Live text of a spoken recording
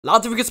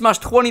Lads, if we could smash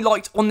 20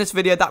 likes on this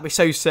video, that'd be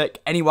so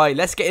sick. Anyway,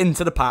 let's get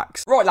into the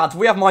packs. Right, lads,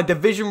 we have my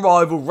division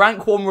rival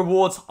rank 1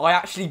 rewards. I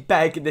actually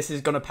beg this is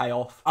going to pay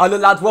off.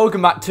 Look, lads,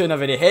 welcome back to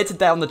another video here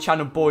today on the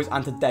channel, boys.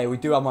 And today we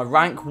do have my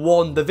rank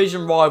 1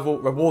 division rival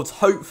rewards.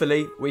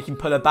 Hopefully, we can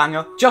pull a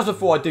banger. Just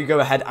before I do go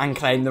ahead and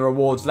claim the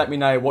rewards, let me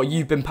know what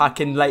you've been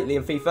packing lately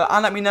in FIFA.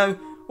 And let me know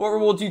what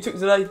rewards you took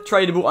today,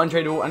 tradable,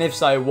 untradeable, and if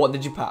so, what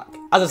did you pack?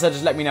 As I said,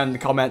 just let me know in the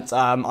comments.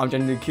 I'm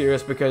genuinely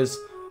curious because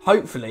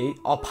hopefully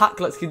our pack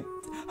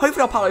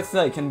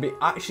today can be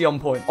actually on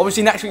point.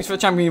 Obviously, next week's for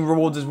Champion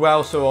rewards as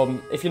well. So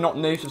if you're not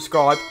new,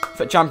 subscribe.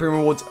 For Champion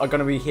rewards are going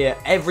to be here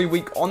every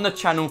week on the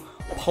channel,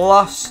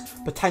 plus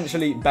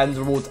potentially Ben's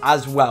rewards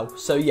as well.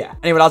 So yeah.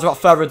 Anyway, lads, without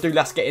further ado,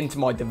 let's get into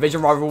my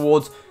division rival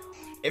rewards.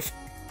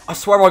 I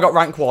swear I got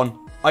rank 1.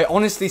 I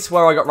honestly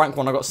swear I got rank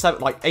 1. I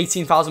got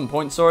 18,000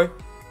 points. Sorry.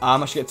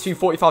 I should get 2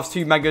 45s,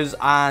 2 megas,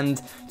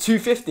 and 2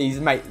 50s,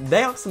 mate.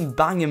 They are some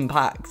banging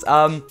packs.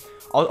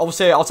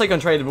 Obviously, I'll take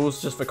untradables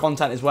just for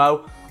content as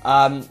well.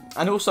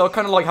 And also, I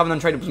kind of like having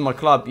untradables in my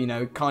club, you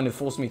know, kind of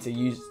forced me to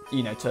use,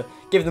 you know, to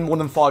give them more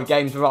than 5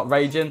 games without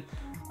raging.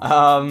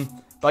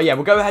 But yeah,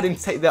 we'll go ahead and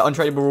take the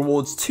untradable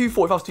rewards, 2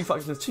 45s, 2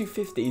 5s, and 2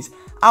 50s.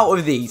 Out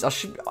of these, I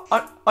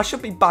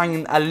should be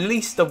banging at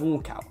least a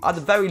walkout, at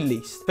the very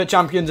least. Fit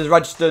Champions is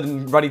registered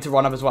and ready to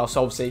run up as well,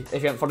 so obviously,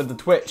 if you haven't followed the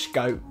Twitch,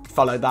 go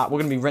follow that. We're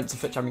going to be rinsing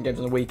Fit Champion games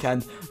on the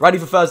weekend. Ready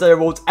for Thursday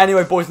rewards.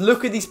 Anyway, boys,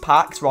 look at these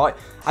packs, right?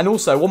 And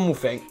also, one more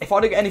thing. If I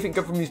don't get anything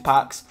good from these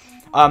packs,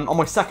 on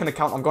my second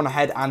account, I've gone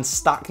ahead and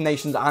stacked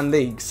nations and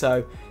leagues,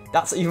 so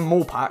that's even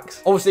more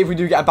packs. Obviously, if we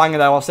do get a banger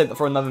though, I'll save that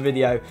for another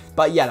video.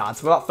 But yeah,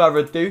 lads, without further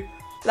ado,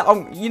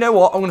 you know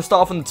what? I'm going to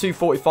start off on the 2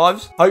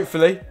 45s.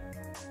 Hopefully,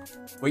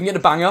 we can get a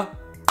banger.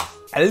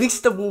 At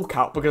least a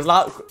walkout, because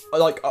like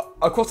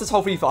across this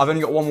whole FIFA, I've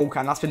only got one walkout,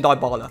 and that's been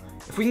Dybala.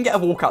 If we can get a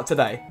walkout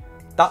today,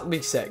 that'd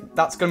be sick.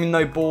 That's going to be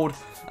no board.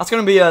 That's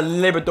going to be a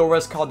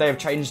Libertadores card. They have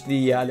changed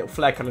the little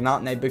flare colour,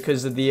 aren't they?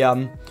 Because of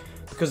the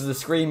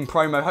Scream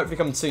promo, hopefully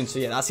coming soon. So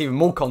yeah, that's even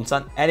more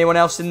content. Anyone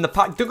else in the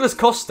pack? Douglas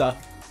Costa,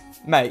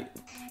 mate,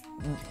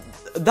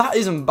 that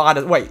isn't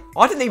bad. Wait,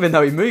 I didn't even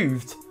know he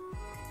moved.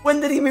 When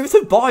did he move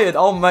to Bayern?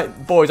 Oh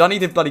mate, boys, I need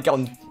to bloody get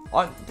on.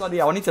 I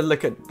need to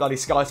look at bloody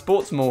Sky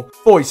Sports more.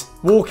 Boys,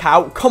 walk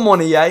out. Come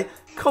on, EA.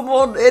 Come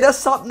on, hit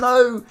us up.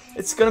 No,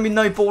 it's gonna be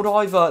no board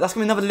either. That's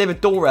gonna be another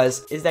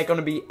Libertadores. Is there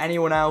gonna be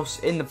anyone else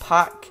in the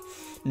pack?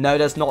 No,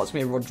 there's not. It's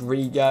me and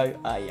Rodrigo.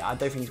 Yeah, I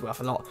don't think he's worth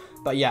a lot.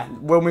 But yeah,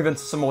 we'll move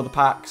into some more of the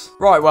packs.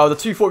 Right, well, the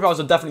 2 45s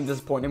are definitely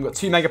disappointing. We've got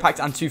 2 mega packs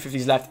and 2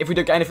 50s left. If we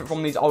don't get anything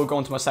from these, I'll go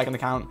onto my second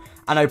account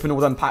and open all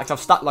them packs. I've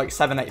stacked like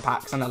 7, 8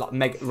 packs and they're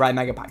like rare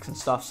mega packs and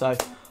stuff. So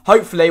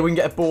hopefully we can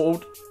get a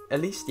board.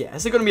 At least, yeah.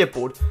 Is it going to be a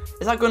board?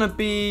 Is that going to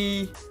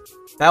be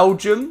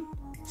Belgium?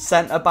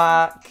 Centre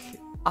back.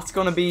 That's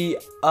going to be,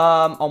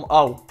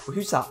 oh,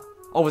 who's that?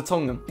 Oh, we're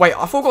Tongan. Wait,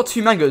 I thought I got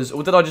 2 megas,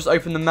 or did I just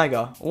open the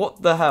mega?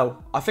 What the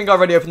hell? I think I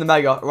already opened the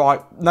mega.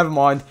 Right, never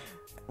mind.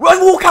 Right,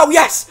 walkout,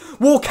 yes!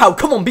 Walkout,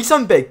 come on, be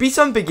something big. Be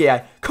something big,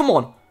 EA. Come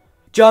on.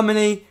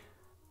 Germany.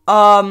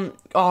 Oh,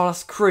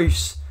 that's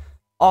Cruz.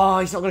 Oh,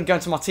 he's not going to go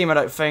into my team, I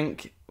don't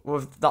think,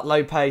 with that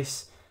low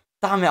pace.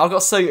 Damn it, I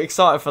got so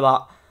excited for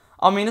that.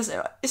 I mean,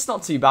 it's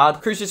not too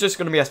bad. Cruz is just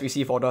going to be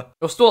SBC fodder.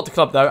 We'll still at the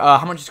club, though.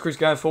 How much is Cruz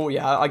going for?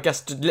 Yeah, I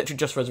guess literally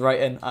just for his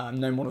rating.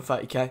 No more than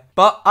 30k.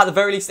 But at the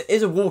very least, it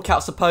is a walkout, I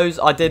suppose.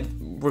 I did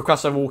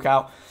request a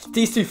walkout.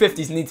 These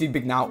 250s need to be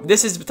big now.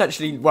 This is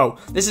potentially, well,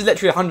 this is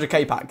literally a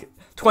 100k pack.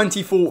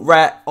 24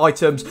 rare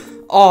items.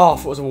 Oh, I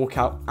thought it was a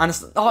walkout. And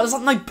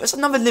it's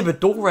another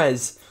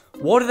Libertadores.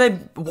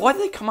 Why do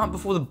they come out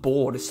before the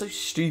board? It's so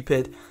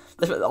stupid.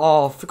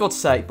 Oh, for God's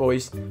sake,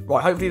 boys.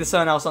 Right, hopefully there's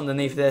something else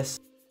underneath this.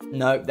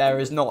 No, there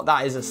is not.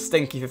 That is a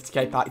stinky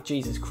 50k pack.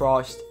 Jesus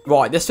Christ.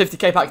 Right, this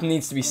 50k pack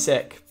needs to be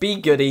sick. Be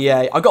good,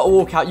 EA. I got a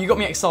walkout. You got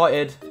me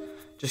excited.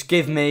 Just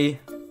give me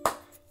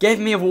a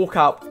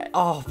walkout.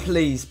 Oh,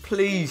 please,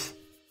 please.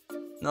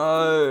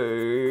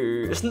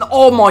 No. It's not,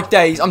 oh, my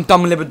days. I'm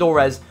done with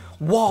Libertadores.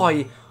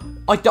 Why?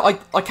 I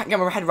can't get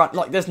my head around.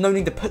 Like, there's no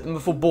need to put them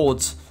before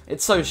boards.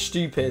 It's so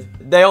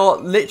stupid. They are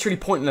literally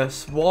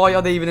pointless. Why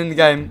are they even in the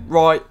game?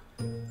 Right.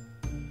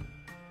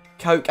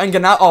 Coke and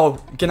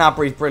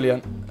Gnabry's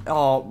brilliant.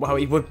 Oh, well,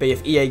 he would be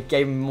if EA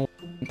gave him more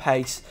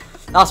pace.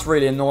 That's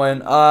really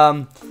annoying.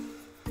 I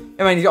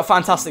mean, he's got a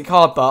fantastic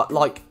card, but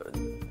like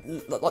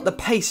the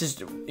pace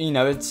is,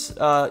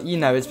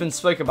 it's been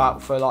spoken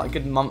about for like a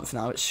good month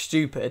now. It's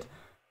stupid.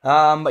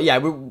 But yeah,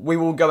 we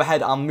will go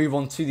ahead and move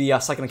on to the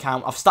second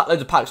account. I've stacked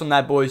loads of packs on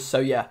there, boys, so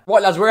yeah.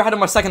 Right, lads, we're ahead of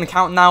my second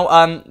account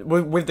now.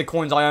 With the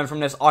coins I earn from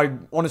this,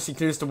 I'm honestly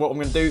clueless to what I'm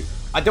going to do.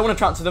 I don't want to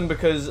transfer them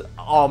because,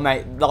 oh,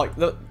 mate, like,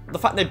 the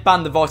fact they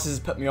banned devices has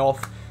put me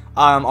off.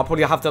 I'll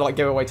probably have to, like,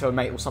 give it away to a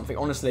mate or something.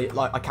 Honestly,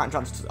 like, I can't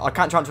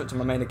transfer it to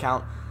my main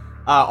account.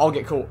 I'll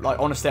get caught. Like,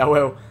 honestly, I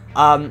will.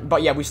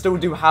 But yeah, we still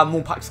do have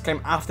more packs to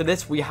claim after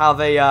this. We have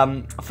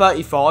a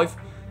 35.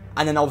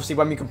 And then obviously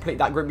when we complete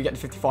that group, we get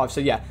to 55. So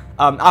yeah,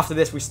 after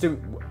this,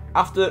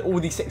 after all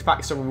these 6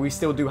 packs, so we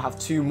still do have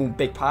 2 more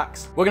big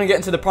packs. We're going to get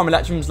into the Prime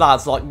Electrums,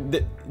 lads. Like,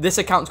 this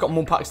account's got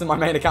more packs than my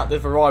main account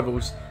did for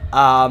Rivals.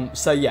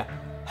 So yeah,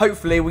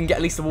 hopefully we can get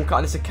at least a walkout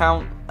on this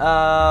account.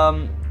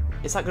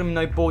 Is that going to be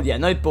no board? Yeah,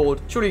 no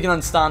board. Surely you can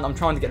understand I'm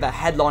trying to get that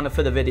headliner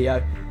for the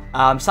video.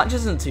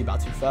 Sanchez isn't too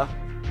bad, to be fair.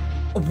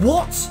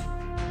 What?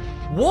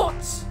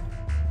 What?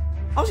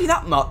 How's he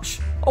that much?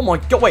 Oh my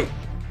god, wait.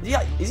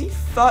 Is he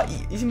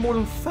 30? Is he more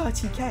than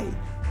 30k?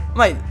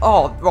 Mate,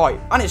 oh, right.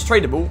 And it's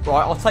tradable.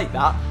 Right, I'll take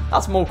that.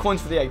 That's more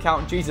coins for the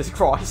account. Jesus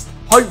Christ.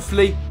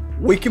 Hopefully,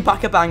 we can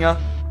pack a banger.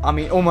 I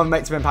mean, all my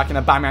mates have been packing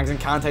a Bangmangs and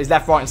Kantes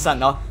left, right, and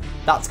centre.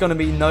 That's going to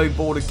be no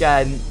board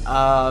again.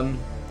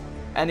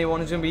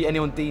 Anyone is going to be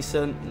anyone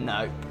decent?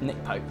 No.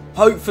 Nick Pope.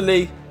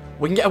 Hopefully,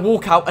 we can get a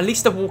walkout. At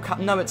least a walkout.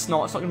 No, it's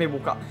not. It's not going to be a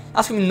walkout.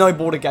 That's going to be no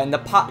board again. The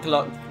pack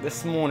luck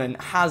this morning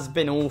has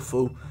been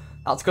awful.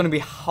 That's going to be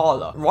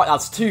harder. Right,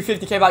 that's two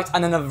 50k packs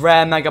and then a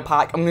rare mega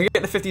pack. I'm going to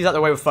get the 50s out of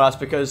the way first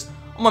because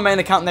on my main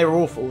account, they were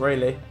awful,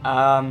 really.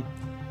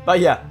 But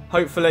yeah,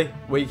 hopefully,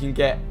 we can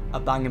get a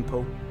banging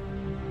pull.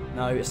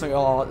 No, it's not.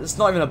 Oh, it's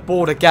not even a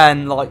board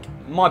again. Like,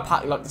 my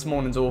pack luck this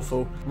morning's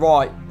awful.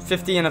 Right,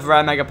 50 in a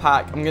rare mega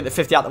pack. I'm going to get the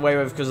 50 out the way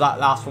with because that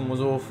last one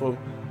was awful.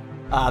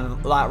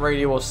 That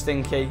really was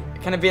stinky.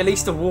 Can it be at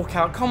least a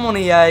walkout? Come on,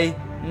 EA.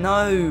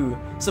 No.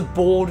 It's a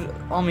board.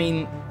 I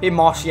mean, be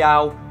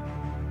Martial.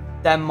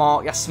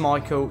 Denmark. That's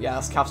Michael. Yeah,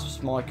 that's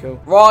Cavs Michael.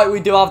 Right, we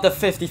do have the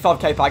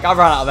 55k pack. I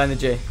ran out of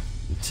energy.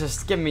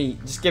 Just give me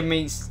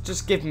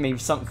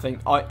something.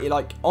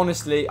 Like,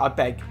 honestly, I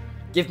beg.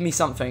 Give me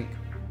something.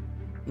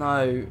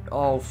 No.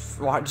 Oh,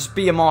 right. Just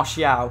be a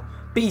Martial.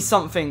 Be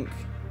something.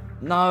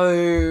 No.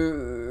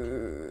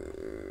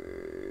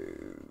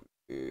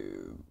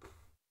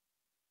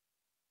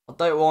 I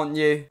don't want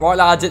you. Right,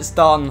 lads, it's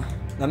done.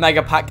 The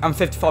mega pack and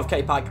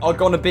 55k pack are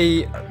going to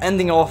be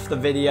ending off the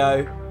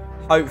video.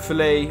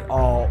 Hopefully.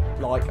 Oh,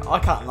 like, I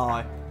can't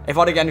lie. If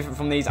I don't get anything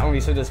from these, I'm going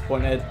to be so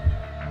disappointed.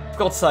 For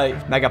God's sake,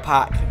 mega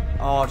pack.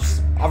 Oh,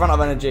 I ran out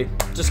of energy.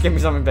 Just give me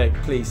something big,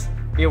 please.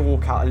 Be a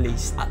walkout at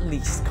least. At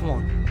least. Come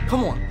on.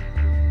 Come on.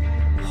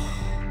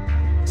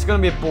 It's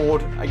going to be a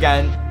board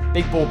again.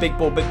 Big board, big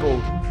board, big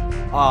board.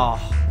 Ah.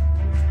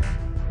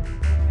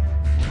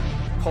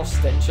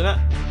 Kostic, isn't it?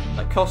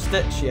 Like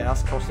Kostic? Yeah,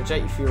 that's Kostic.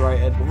 83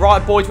 rated.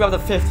 Right, boys, we have the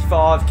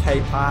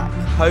 55k pack.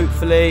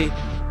 Hopefully.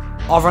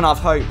 I've run out of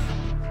hope.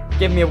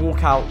 Give me a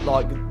walkout.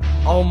 Like,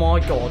 oh my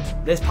god.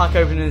 This pack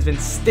opening has been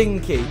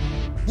stinky.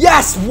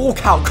 Yes!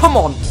 Walkout! Come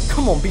on!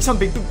 Come on, be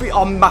something big, big.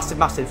 Oh, massive,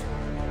 massive.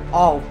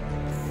 Oh.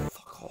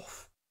 Fuck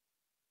off.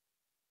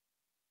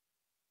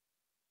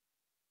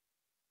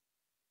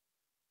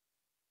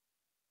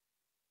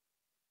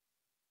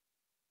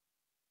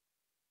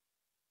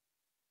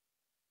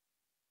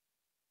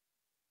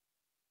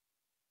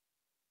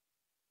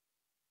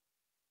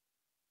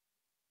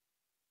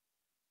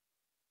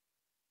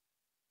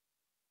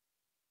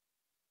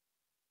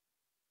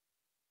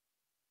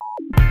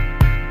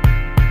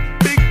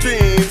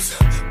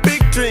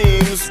 Big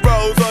dreams,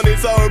 rolls on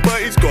his own,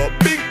 but he's got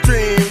big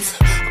dreams.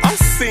 I've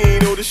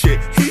seen all the shit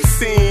he's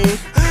seen.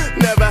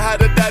 Never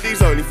had a dad,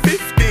 he's only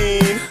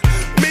 15.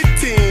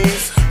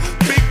 Mid-teens,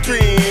 big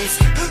dreams.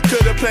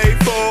 Could've played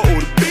for